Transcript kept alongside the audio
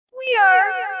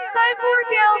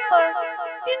OurLifeAsCyborgAlpha,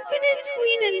 Infinite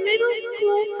Tween and Middle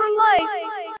School for Life,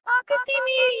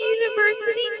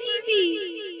 Akadhmia.university TV,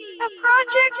 a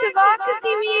project of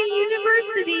Akadhmia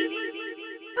University.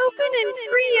 Open and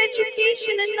free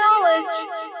education and knowledge.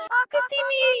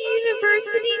 Akadhmia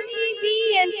University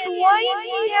TV and Kawaii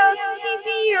Tea House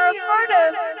TV are a part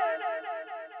of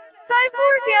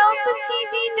Cyborg Alpha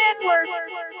TV Network.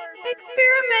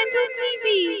 Experimental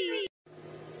TV.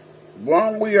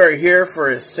 Well, we are here for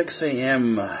a 6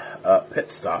 a.m.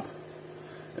 Pit stop.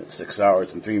 It's 6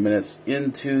 hours and 3 minutes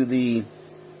into the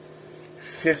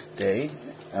 5th day,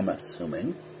 I'm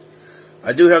assuming.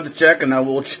 I do have to check, and I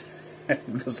will check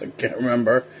because I can't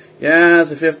remember. Yeah, it's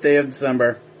the 5th day of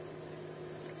December.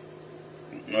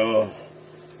 Oh,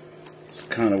 it's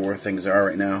kind of where things are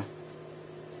right now.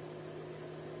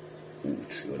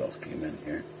 Let's see what else came in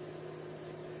here.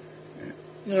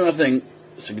 Nothing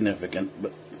significant,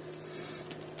 but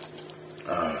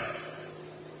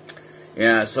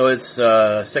yeah, so it's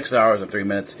 6 hours and 3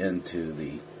 minutes into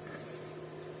the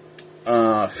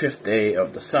 5th day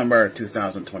of December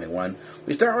 2021.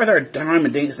 We start with our time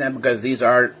and date stamp because these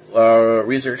are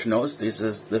research notes. This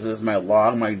is my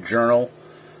log, my journal,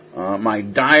 my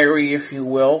diary, if you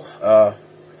will,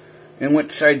 in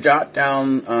which I jot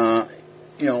down,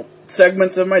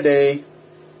 segments of my day,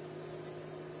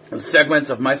 segments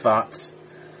of my thoughts,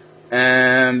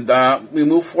 and we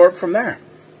move forward from there.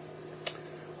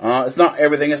 It's not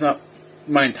everything. It's not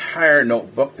my entire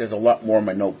notebook. There's a lot more in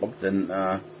my notebook than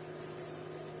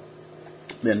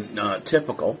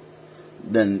typical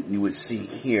than you would see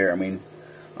here. I mean,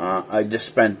 I just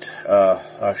spent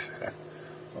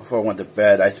before I went to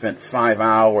bed, I spent 5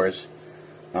 hours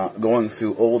going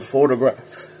through old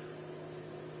photographs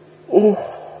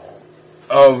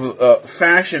of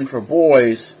fashion for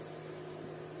boys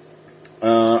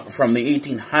from the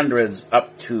 1800s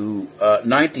up to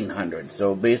 1900.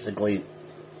 So basically,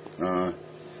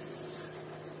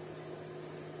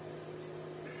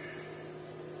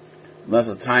 that's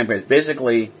the time period.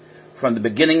 Basically, from the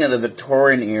beginning of the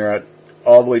Victorian era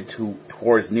all the way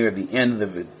towards near the end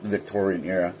of the Victorian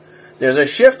era. There's a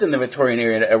shift in the Victorian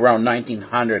era around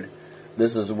 1900.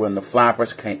 This is when the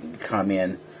flappers come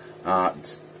in.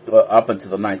 Up until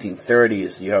the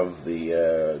 1930s, you have the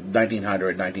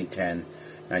 1900, 1910,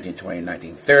 1920,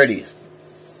 1930s.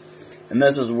 And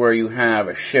this is where you have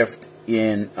a shift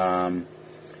in,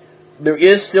 there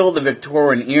is still the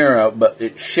Victorian era, but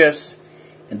it shifts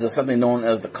into something known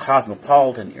as the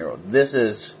cosmopolitan era. This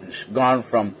has gone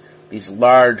from these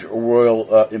large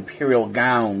royal imperial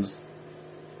gowns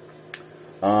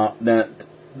that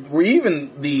were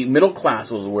even the middle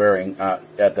class was wearing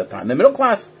at that time. The middle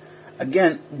class,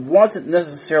 again, wasn't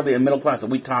necessarily a middle class that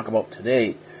we talk about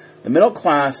today. The middle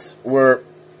class were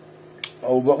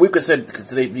what we could say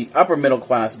today the upper middle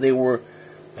class. They were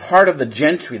part of the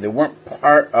gentry. They weren't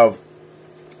part of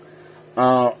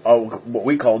what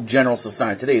we call general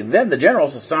society today. Then the general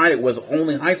society was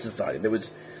only high society.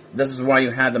 This is why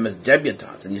you had them as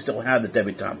debutantes, and you still have the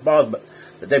debutante balls, but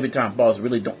the debutante balls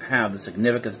really don't have the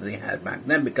significance that they had back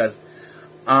then because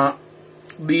the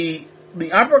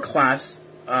upper class,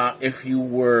 if you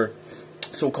were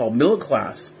so-called middle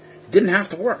class, didn't have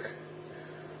to work.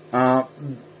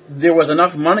 There was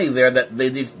enough money there that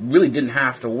they really didn't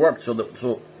have to work, so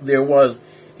there was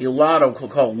a lot of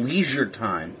called leisure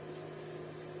time,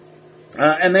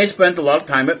 and they spent a lot of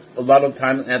time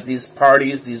at these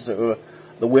parties. The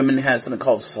women had something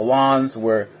called salons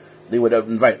where they would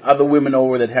invite other women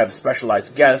over that have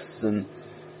specialized guests, and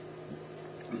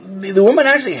the women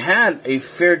actually had a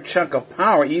fair chunk of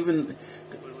power, even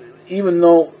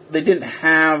though they didn't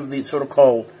have the sort of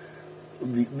called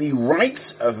the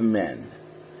rights of men,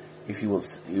 if you will,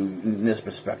 in this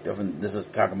perspective. And this is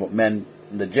talking about men,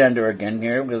 the gender again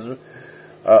here, because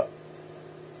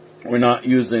we're not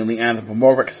using the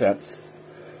anthropomorphic sense.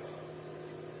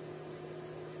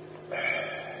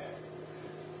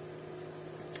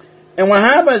 And what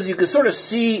happens, you can sort of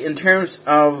see in terms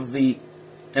of and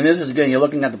this is again, you're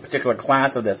looking at the particular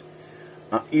class of this.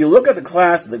 You look at the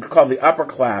class they call the upper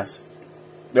class.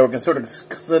 They were sort of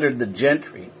considered the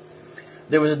gentry.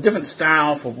 There was a different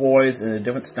style for boys and a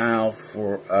different style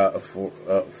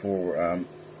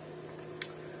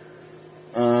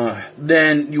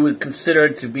than you would consider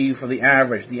it to be for the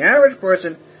average. The average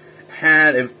person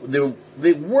had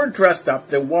they were dressed up.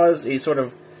 There was a sort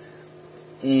of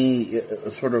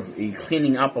a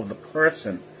cleaning up of the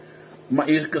person.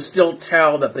 You could still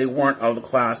tell that they weren't of the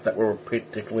class that were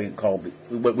particularly called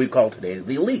what we call today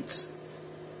the elites.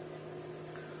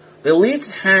 The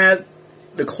elites had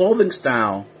the clothing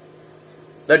style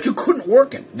that you couldn't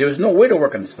work in. There was no way to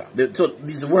work in the style. So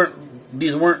these weren't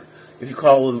these weren't, if you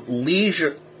call them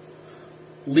leisurely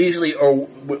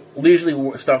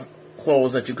stuff,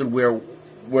 clothes that you could wear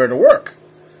to work,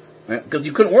 because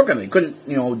you couldn't work on it. You couldn't,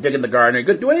 you know, dig in the garden. You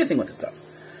couldn't do anything with the stuff.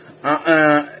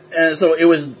 And so it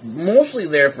was mostly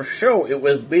there for show. It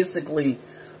was basically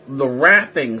the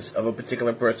wrappings of a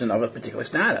particular person of a particular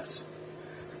status.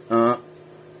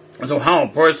 So how a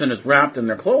person is wrapped in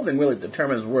their clothing really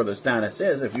determines where the status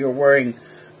is. If you're wearing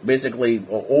basically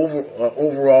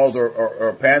overalls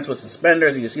or pants with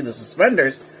suspenders, and you see the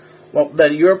suspenders, well,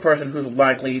 then you're a person who's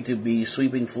likely to be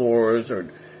sweeping floors or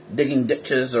digging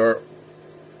ditches or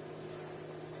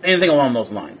anything along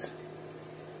those lines.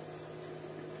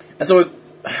 And so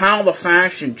how the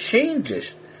fashion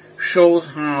changes shows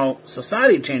how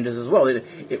society changes as well.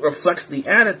 It reflects the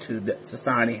attitude that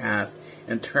society has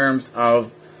in terms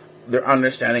of their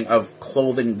understanding of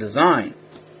clothing design.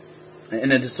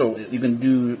 And it is, so you can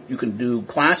do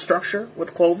class structure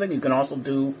with clothing. You can also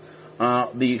do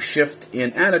the shift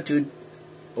in attitude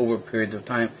over periods of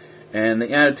time. And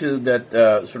the attitude that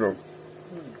sort of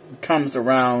comes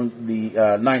around the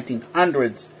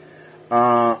 1900s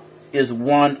is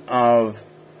one of,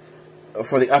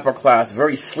 for the upper class,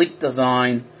 very sleek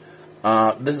design.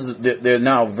 They're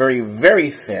now very, very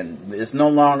thin. It's no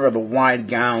longer the wide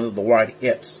gowns, the wide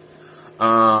hips.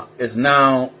 It's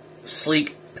now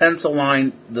sleek, pencil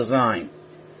line design.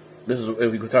 This is,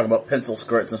 if we could talk about pencil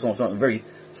skirts and so on, so on, very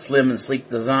slim and sleek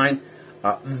design.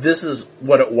 This is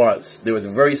what it was. There was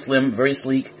a very slim, very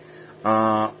sleek.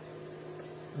 The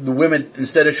women,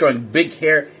 instead of showing big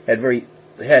hair, had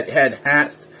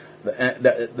hats.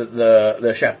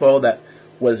 The chapeau that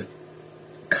was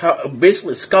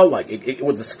basically skull-like. It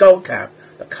was a skull cap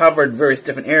that covered various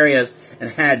different areas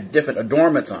and had different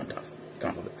adornments on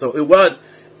top of it. So it was,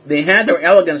 they had their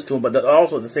elegance to them, but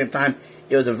also at the same time,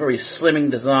 it was a very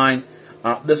slimming design.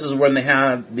 This is when they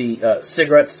had the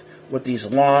cigarettes with these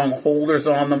long holders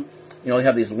on them. You know, they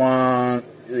have these long,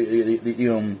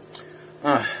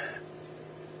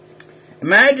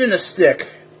 imagine a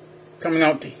stick coming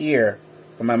out to here,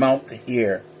 from my mouth to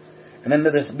here, and then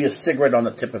there'd be a cigarette on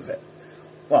the tip of it.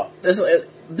 Well, this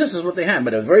is what they had,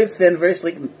 but a very thin, very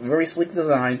sleek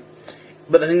design.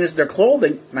 But the thing is, their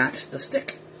clothing matched the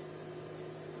stick.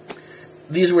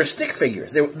 These were stick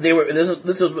figures. They were.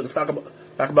 This is what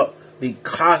talk about the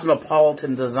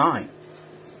cosmopolitan design,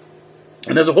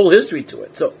 and there's a whole history to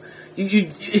it. So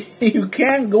you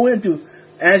can go into,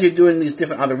 as you're doing these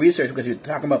different other research, because you're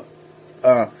talking about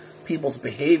people's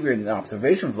behavior in the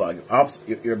observation vlog.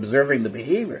 You're observing the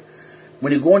behavior.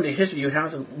 When you go into history, you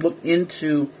have to look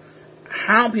into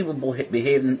how people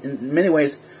behave in many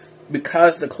ways,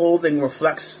 because the clothing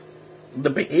reflects the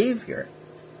behavior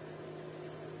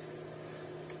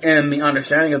and the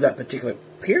understanding of that particular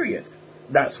period.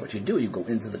 That's what you do. You go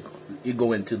into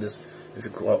this, if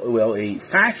you call it, a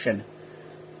fashion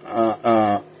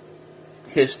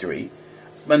history.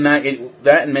 But that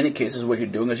in many cases, what you're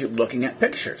doing is you're looking at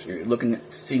pictures. You're looking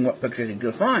at seeing what pictures you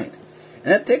can find.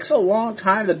 And it takes a long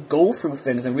time to go through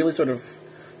things and really sort of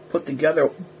put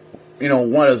together, you know,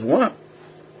 what is what.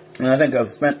 And I think I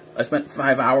spent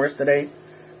 5 hours today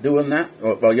doing that,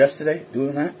 well, yesterday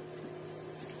doing that.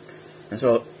 And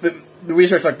so the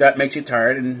research like that makes you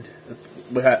tired, and that's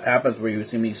what happens where you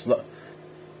see me sort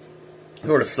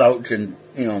of slouch, and,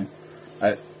 you know,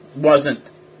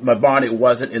 my body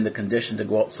wasn't in the condition to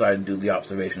go outside and do the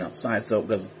observation outside, so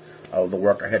because of the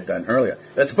work I had done earlier.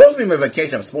 It's supposed to be my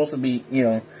vacation. I'm supposed to be, you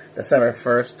know, December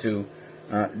 1st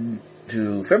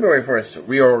to February 1st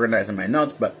reorganizing my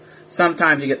notes, but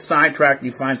sometimes you get sidetracked,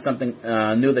 you find something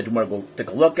new that you want to go take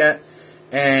a look at,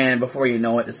 and before you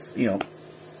know it, it's, you know,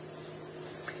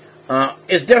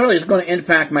 it definitely is going to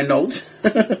impact my notes.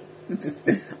 I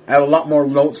have a lot more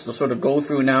notes to sort of go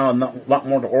through now, and a lot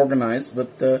more to organize,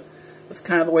 but that's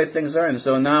kind of the way things are. And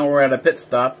so now we're at a pit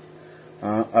stop.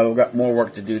 I've got more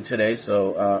work to do today,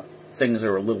 so things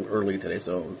are a little early today.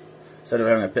 So instead of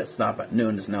having a pit stop at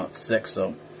noon, it's now at 6.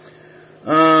 So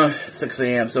 6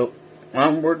 a.m. So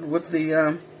onward with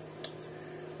the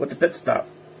pit stop.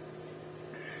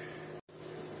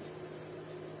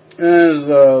 As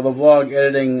the vlog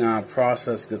editing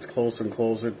process gets closer and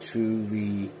closer to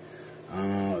the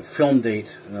film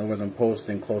date, in other words, I'm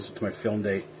posting closer to my film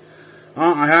date,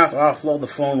 I have to offload the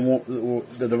phone,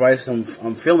 the device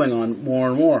I'm filming on, more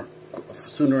and more,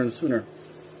 sooner and sooner.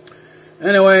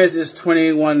 Anyways, it's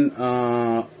 21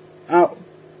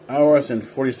 hours and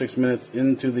 46 minutes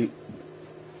into the,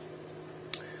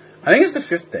 I think it's the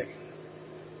 5th day.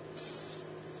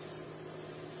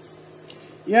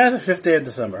 Yeah, it's the 5th day of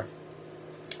December,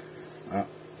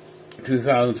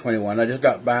 2021. I just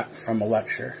got back from a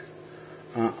lecture.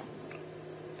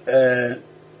 they're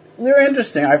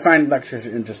interesting. I find lectures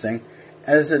interesting.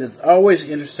 As I said, it's always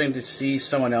interesting to see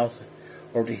someone else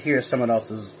or to hear someone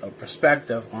else's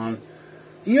perspective on,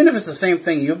 even if it's the same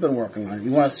thing you've been working on.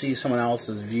 You want to see someone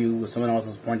else's view, someone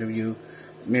else's point of view.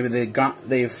 Maybe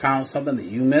they found something that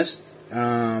you missed.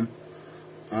 So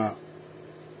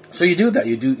you do that.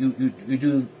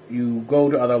 You go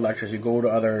to other lectures. You go to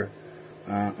other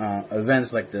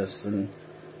events like this, and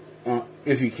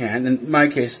if you can. In my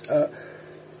case,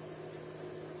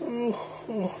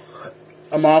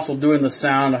 I'm also doing the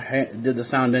sound. I did the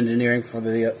sound engineering for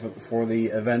the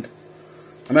event.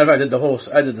 As a matter of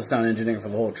fact, I did the sound engineering for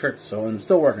the whole church. So I'm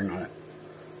still working on it.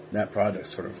 That project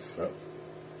sort of.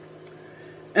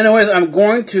 Anyways, I'm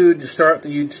going to start the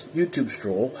YouTube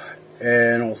Stroll,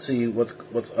 and we'll see what's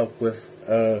up with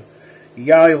Yali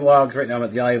Vlogs. Right now I'm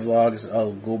at the Yali Vlogs.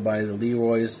 I'll go by the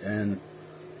Leroy's, and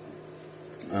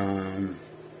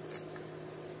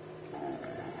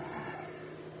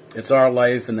it's Our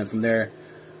Life, and then from there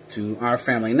to Our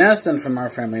Family Nest, and from Our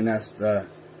Family Nest,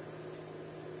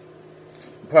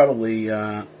 probably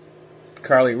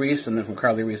Karli Reese, and then from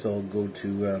Karli Reese I'll go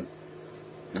to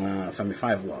Family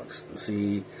 5 Vlogs and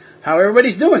see how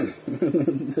everybody's doing.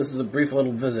 This is a brief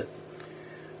little visit.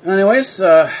 Anyways,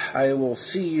 I will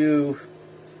see you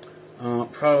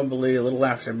probably a little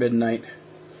after midnight.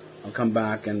 I'll come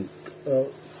back and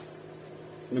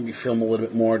maybe film a little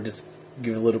bit more, just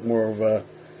give a little bit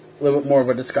more of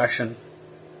a discussion.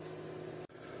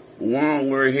 Well,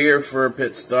 we're here for a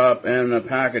pit stop and a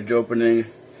package opening.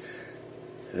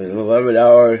 It's 11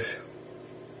 hours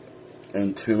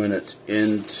and 2 minutes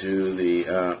into the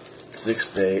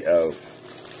 6th day of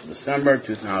December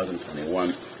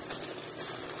 2021.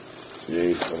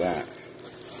 Yay for that.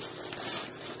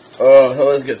 So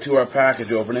let's get to our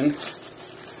package opening.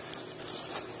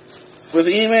 With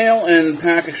email and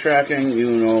package tracking,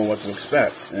 you know what to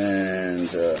expect. And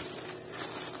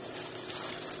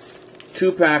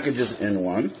 2 packages in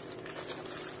one.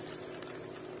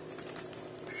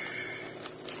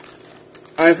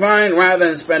 I find rather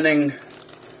than spending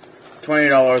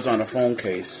 $20 on a phone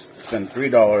case, to spend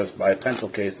 $3 buy a pencil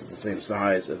case that's the same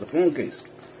size as a phone case.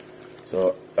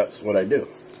 So that's what I do.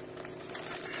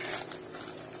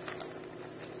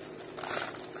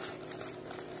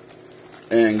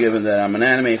 And given that I'm an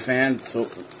anime fan, so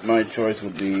my choice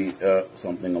would be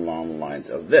something along the lines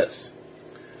of this.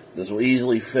 This will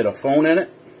easily fit a phone in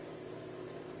it.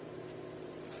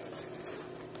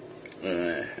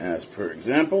 As per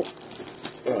example.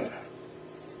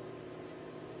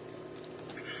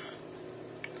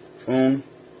 Phone.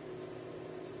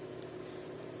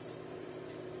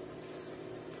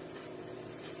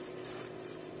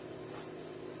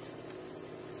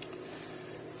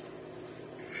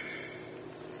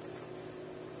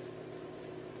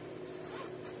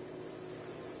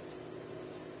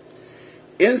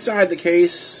 Inside the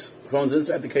case, phone's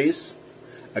inside the case.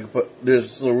 I can put,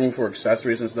 there's still room for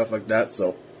accessories and stuff like that,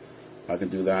 so I can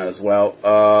do that as well.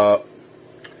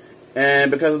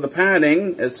 And because of the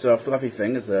padding, it's a fluffy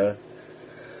thing.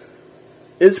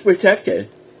 It's protected.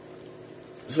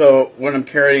 So when I'm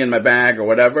carrying in my bag or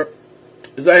whatever,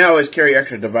 because I always carry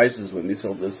extra devices with me,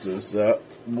 so this is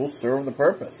will serve the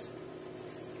purpose.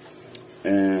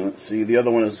 And let's see, the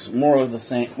other one is more of the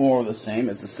same.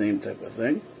 It's the same type of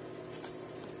thing.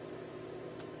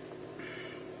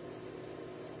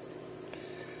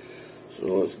 So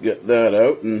let's get that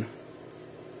out and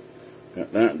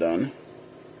get that done.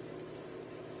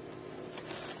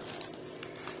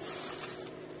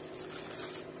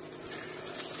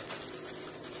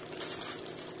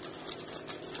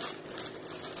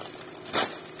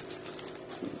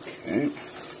 Okay.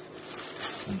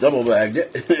 Double bagged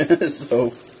it.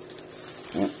 So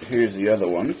well, here's the other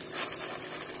one.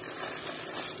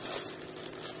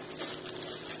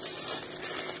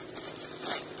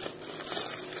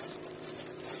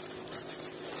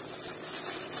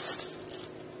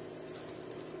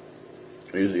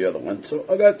 Here's the other one. So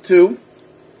I got 2.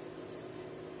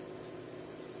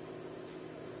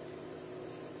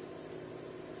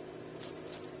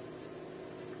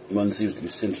 One seems to be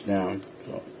cinched down,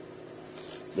 so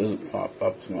it doesn't pop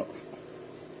up too much.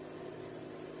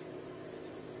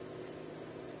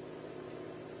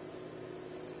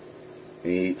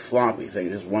 A floppy thing,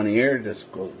 just one ear,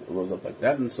 just goes up like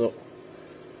that, and so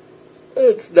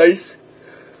it's nice.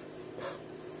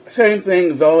 Same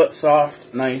thing, velvet,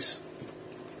 soft, nice.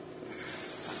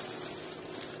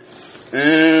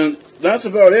 And that's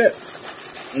about it.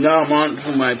 Now I'm on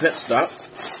to my pit stop.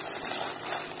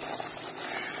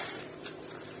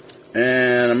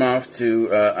 And I'm off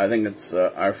to, I think it's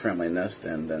Our Family Nest,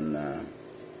 and then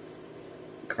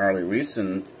Karli Reese.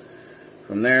 And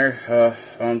from there,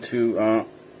 on to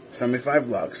Family 5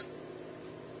 vlogs.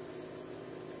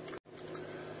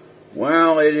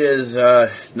 Well, it is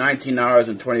 19 hours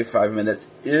and 25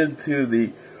 minutes into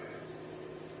the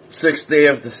 6th day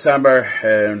of December,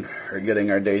 and we're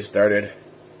getting our day started.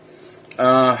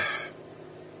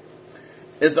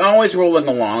 It's always rolling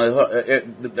along.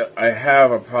 I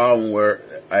have a problem where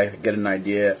I get an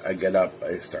idea, I get up,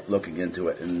 I start looking into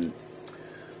it, and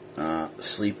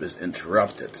sleep is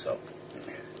interrupted. So,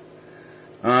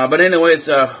 but anyways,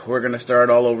 we're gonna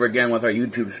start all over again with our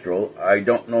YouTube stroll. I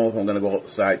don't know if I'm gonna go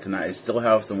outside tonight. I still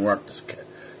have some work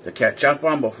to catch up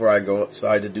on before I go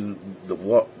outside to do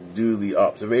the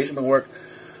observational work.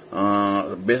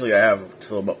 Basically, I have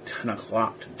till about 10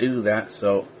 o'clock to do that.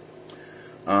 So.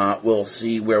 We'll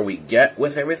see where we get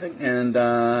with everything and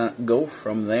go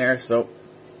from there. So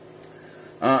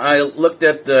I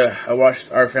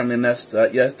watched Our Family Nest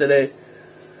yesterday.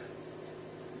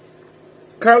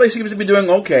 Karli seems to be doing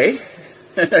okay.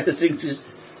 I think she's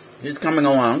coming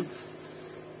along.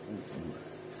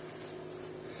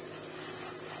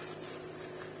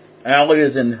 Allie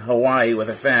is in Hawaii with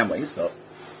her family, so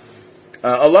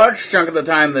a large chunk of the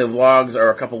time the vlogs are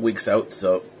a couple weeks out,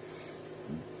 so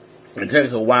it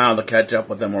takes a while to catch up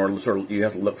with them, or sort of you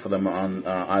have to look for them on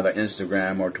either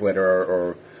Instagram or Twitter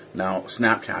or now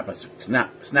Snapchat.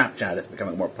 Snapchat is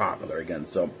becoming more popular again,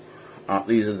 so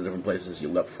these are the different places you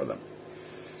look for them.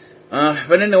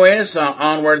 But anyways,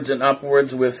 onwards and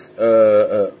upwards with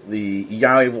the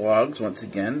Yaoi vlogs once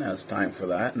again. It's time for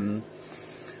that, and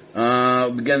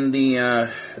begin the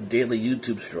daily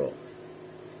YouTube stroll.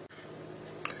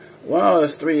 Well,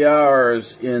 it's 3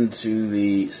 hours into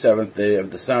the 7th day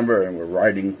of December, and we're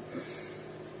riding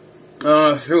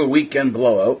through a weekend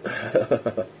blowout.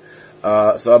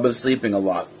 So I've been sleeping a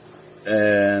lot,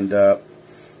 and I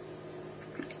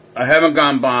haven't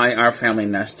gone by Our Family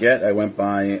Nest yet. I went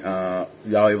by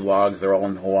Yaoi vlogs. They're all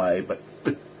in Hawaii, but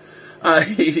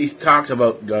he talks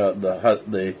about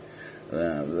the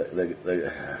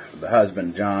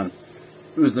husband John,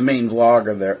 who's the main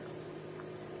vlogger there.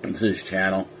 It's his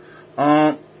channel.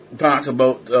 Talks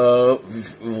about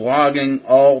vlogging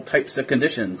all types of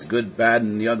conditions, good, bad,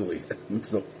 and the ugly.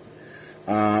 So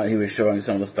he was showing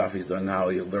some of the stuff he's done, how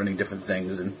he's learning different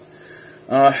things, and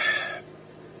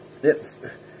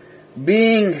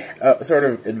being sort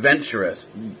of adventurous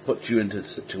puts you into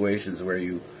situations where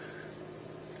you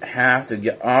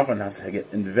often have to get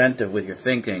inventive with your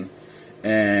thinking,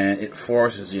 and it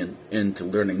forces you into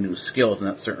learning new skills,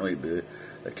 and that's certainly the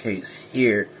case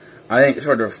here. I think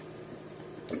sort of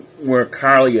where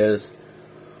Karli is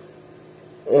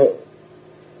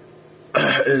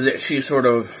that she's sort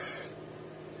of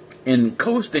in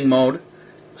coasting mode,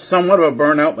 somewhat of a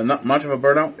burnout, but not much of a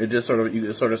burnout. It just sort of,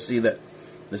 you sort of see that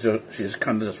she's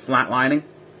kind of just flatlining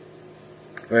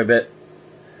for a bit.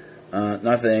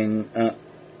 Nothing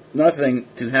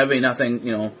too heavy,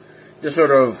 nothing, just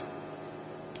sort of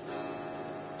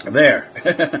there.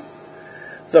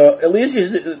 So at least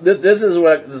this is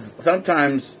what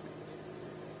sometimes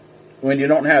when you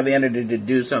don't have the energy to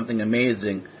do something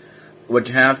amazing, what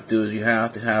you have to do is you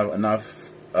have to have enough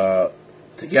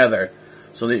together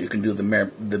so that you can do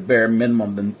the bare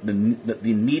minimum,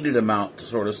 the needed amount to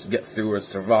sort of get through or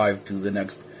survive to the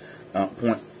next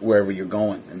point wherever you're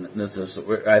going. And this is,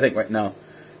 I think right now,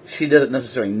 she doesn't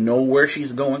necessarily know where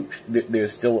she's going.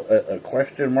 There's still a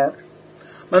question mark.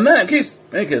 But in that case,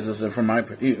 this is from my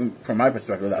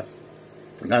perspective. That's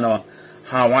kind of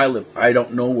how I live. I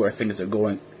don't know where things are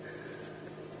going.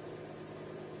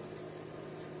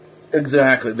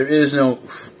 Exactly. There is no,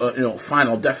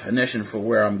 final definition for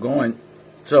where I'm going.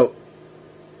 So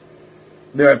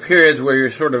there are periods where you're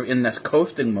sort of in this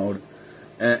coasting mode,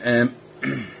 and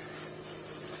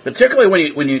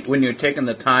particularly when you're taking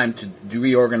the time to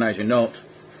reorganize your notes,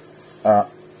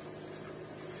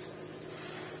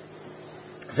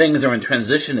 things are in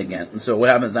transition again. And so what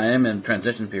happens? I am in a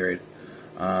transition period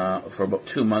for about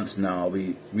 2 months now. I'll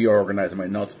be reorganizing my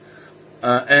notes,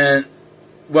 and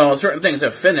well, certain things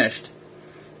have finished.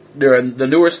 The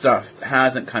newer stuff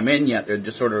hasn't come in yet. They're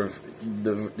just sort of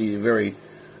the very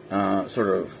sort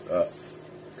of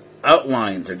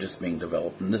outlines are just being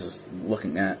developed. And this is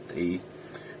looking at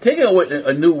taking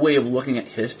a new way of looking at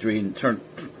history and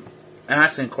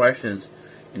asking questions.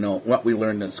 What we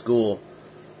learned in school.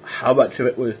 How much of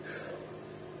it was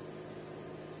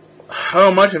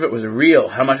real?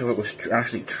 How much of it was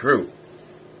actually true?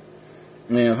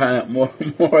 Find out more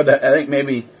of that. I think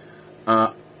maybe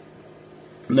the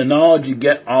knowledge you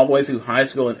get all the way through high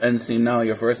school and see now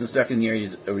your first and second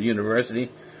year of university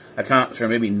accounts for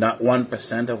maybe not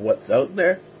 1% of what's out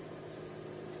there.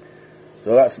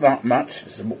 So that's not much.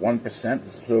 It's about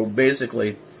 1%. So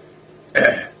basically,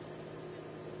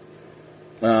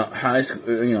 high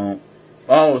school,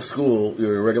 all of school,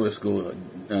 your regular school,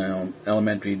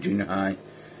 elementary, junior high,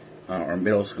 or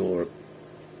middle school,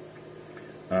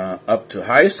 or up to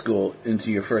high school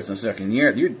into your first and second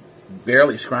year, you're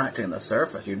barely scratching the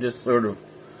surface. You're just sort of,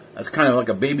 that's kind of like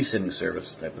a babysitting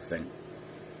service type of thing.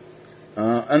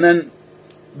 And then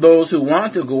those who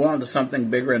want to go on to something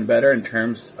bigger and better in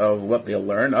terms of what they'll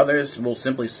learn, others will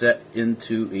simply set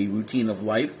into a routine of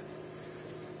life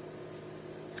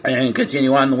and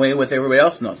continue on the way with everybody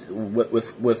else. No,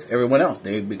 with everyone else.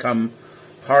 They become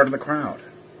part of the crowd.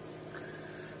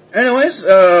 Anyways,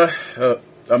 I'm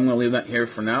going to leave that here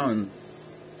for now, and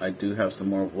I do have some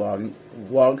more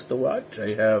vlogs to watch.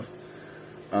 I have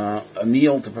a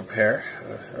meal to prepare.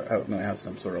 I'm going to have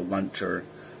some sort of lunch, or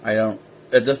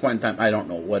at this point in time, I don't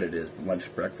know what it is,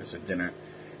 lunch, breakfast, or dinner.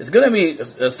 It's going to be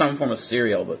some form of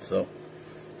cereal, but so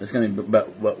it's going to be,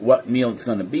 but what meal it's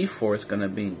going to be for, it's going to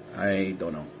be, I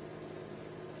don't know.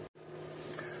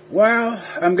 Well,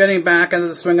 I'm getting back into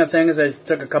the swing of things. I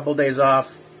took a couple days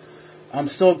off. I'm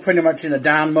still pretty much in a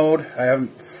down mode. I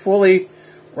haven't fully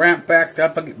ramped back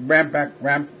up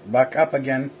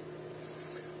again.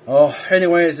 Oh,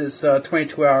 anyways, it's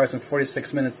 22 hours and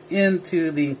 46 minutes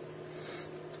into the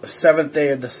 7th day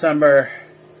of December,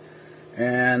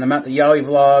 and I'm at the Yowie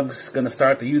Vlogs, going to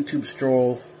start the YouTube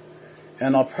Stroll,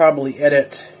 and I'll probably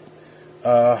edit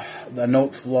the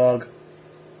notes vlog,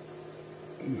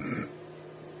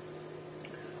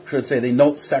 should say the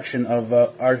notes section of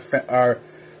our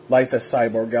Life as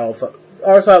Cyborg Alpha.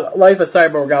 Our Life as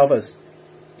Cyborg Alpha is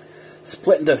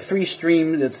split into 3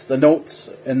 streams. It's the notes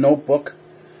and notebook.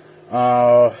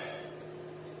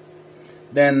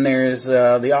 Then there's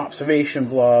the observation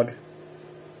vlog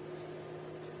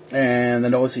and the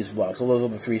notices vlog. So those are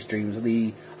the 3 streams.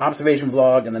 The observation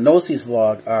vlog and the notices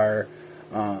vlog are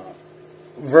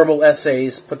verbal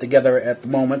essays put together at the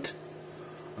moment,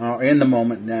 or in the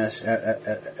moment,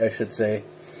 I should say,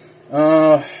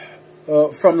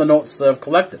 from the notes that I've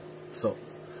collected. So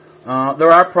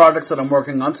there are projects that I'm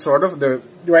working on, sort of.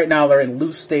 Right now they're in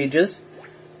loose stages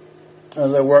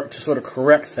as I work to sort of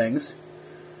correct things.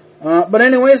 But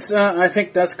anyways, I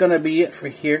think that's going to be it for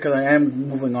here, because I am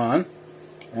moving on.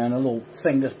 And a little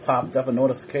thing just popped up, a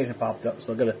notification popped up,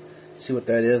 so I've got to see what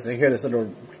that is. I hear this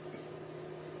little...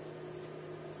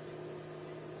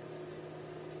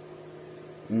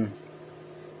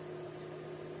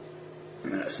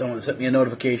 Someone sent me a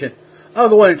notification. I'll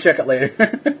go in and check it later.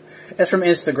 It's from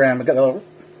Instagram. I got a little...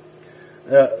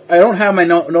 I don't have my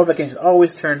notifications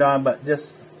always turned on, but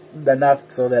just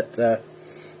enough so that...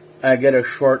 I get a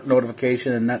short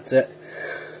notification, and that's it.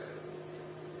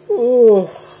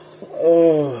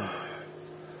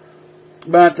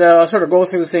 But I'll sort of go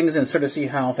through things and sort of see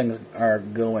how things are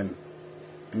going.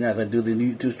 And as I do the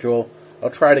YouTube Stroll,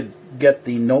 I'll try to get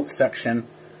the notes section,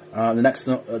 the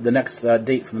next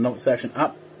date for the notes section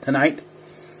up tonight,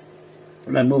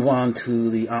 and then move on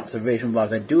to the observation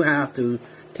vlogs. I do have to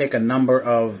take a number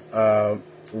of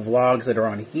vlogs that are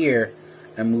on here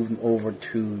and move them over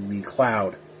to the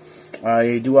cloud.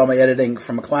 I do all my editing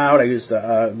from a cloud. I use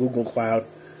Google Cloud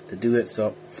to do it,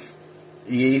 so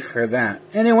yay for that.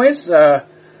 Anyways, I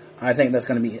think that's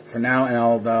going to be it for now, and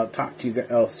I'll talk to you.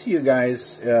 I'll see you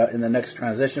guys in the next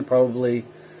transition, probably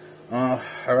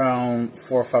around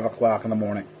 4 or 5 o'clock in the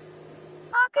morning.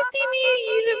 Akadhmia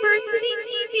University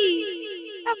TV,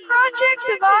 a project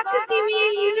of Akadhmia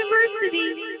University.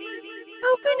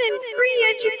 Open and free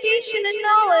education and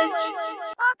knowledge.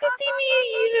 Akadhmia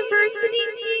University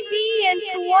TV and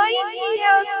Kawaii Tea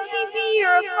House TV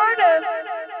are a part of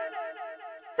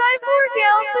Cyborg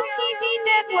Alpha TV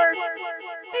Network.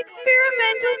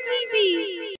 Experimental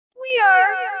TV. We are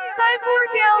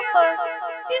Cyborg Alpha.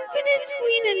 Infinite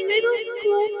Tween and Middle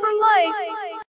School